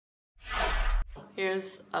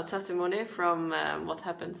here's a testimony from what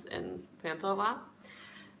happens in Pojantova.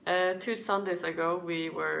 2 Sundays ago we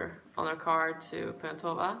were on our car to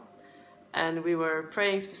Pojantova and we were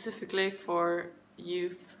praying specifically for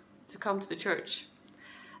youth to come to the church.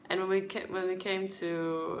 And when we came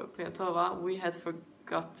to Pojantova, we had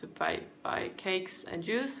forgot to buy cakes and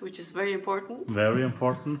juice, which is very important. Very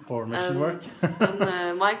important for mission work.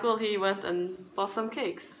 And Michael, he went and bought some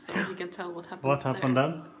cakes, so he can tell what happened. What happened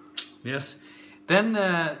then? Yes. Then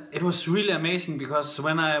it was really amazing because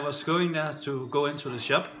when I was going there to go into the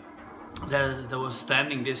shop, there was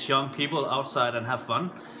standing these young people outside and have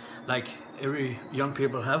fun, like every young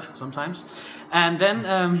people have sometimes. And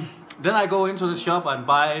then I go into the shop and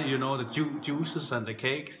buy, you know, the juices and the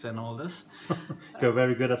cakes and all this. You're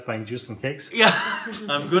very good at buying juice and cakes. Yeah,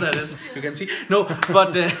 I'm good at it. You can see. No,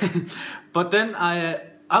 but then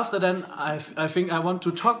after then I think I want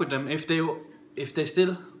to talk with them if they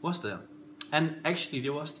still was there, and actually they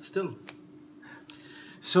was still.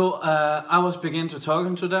 So I was begin to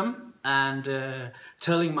talking to them and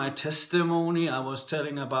telling my testimony. I was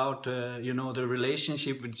telling about you know, the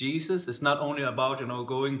relationship with Jesus. It's not only about, you know,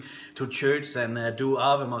 going to church and do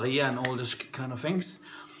Ave Maria and all this kind of things,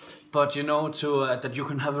 but you know, to that you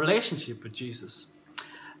can have a relationship with Jesus.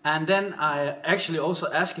 And then I actually also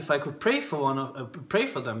asked if I could pray for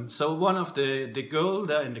them. So one of the girl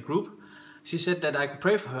there in the group, she said that I could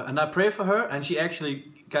pray for her, and I prayed for her, and she actually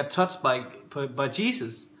got touched by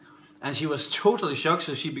Jesus. And she was totally shocked,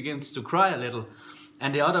 so she begins to cry a little.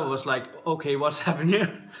 And the other was like, okay, what's happening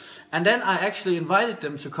here? And then I actually invited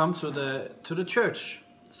them to come to the church.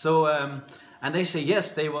 So, and they say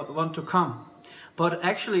yes, they want to come. But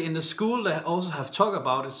actually in the school they also have talked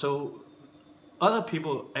about it, so other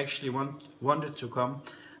people actually wanted to come.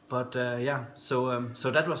 But yeah, so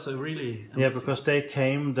that was a really amazing. Yeah, because they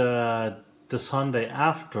came the Sunday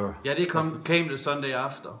after. Yeah, they came the Sunday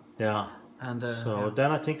after. Yeah. And so yeah.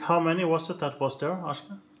 Then I think, how many was it that was there,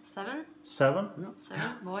 Ashka? 7. 7? Yeah.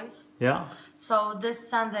 7 boys. Yeah. So this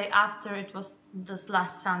Sunday after, it was this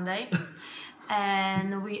last Sunday,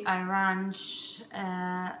 and we arranged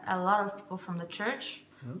a lot of people from the church,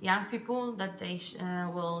 young people, that they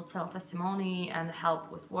will tell testimony and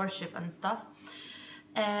help with worship and stuff.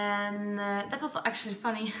 And that was actually a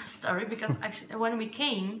funny story, because actually when we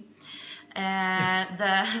came,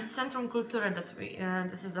 the Centrum Kultury that we,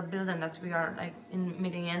 this is a building that we are like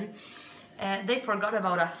meeting in, they forgot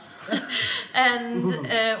about us. And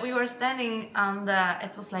we were standing on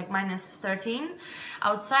it was like -13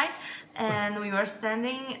 outside, and we were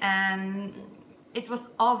standing, and it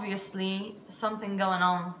was obviously something going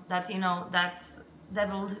on, that, you know, that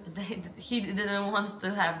devil, he didn't want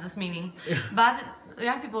to have this meeting. But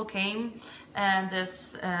young people came, and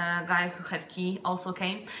this guy who had key also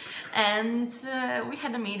came, and we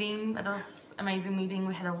had a meeting. That was amazing meeting.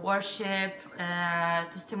 We had a worship,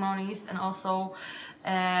 testimonies, and also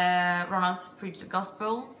Ronald preached the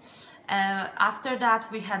gospel. After that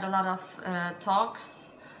we had a lot of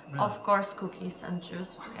talks, of course cookies and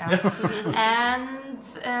juice, and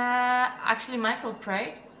actually Michael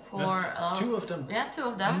prayed for 2 of them. Yeah, 2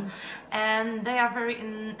 of them, and they are very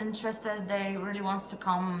interested. They really wants to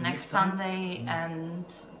come next Sunday, and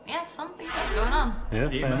yeah, something is going on.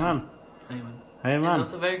 Yes, amen. It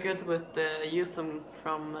was very good with the youth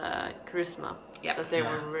from Charisma. Yep. That they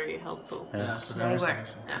were very helpful. Yes. They were.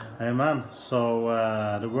 Yeah. Amen. So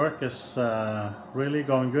the work is really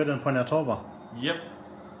going good in Pojantova. Yep.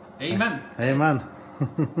 Amen. Amen.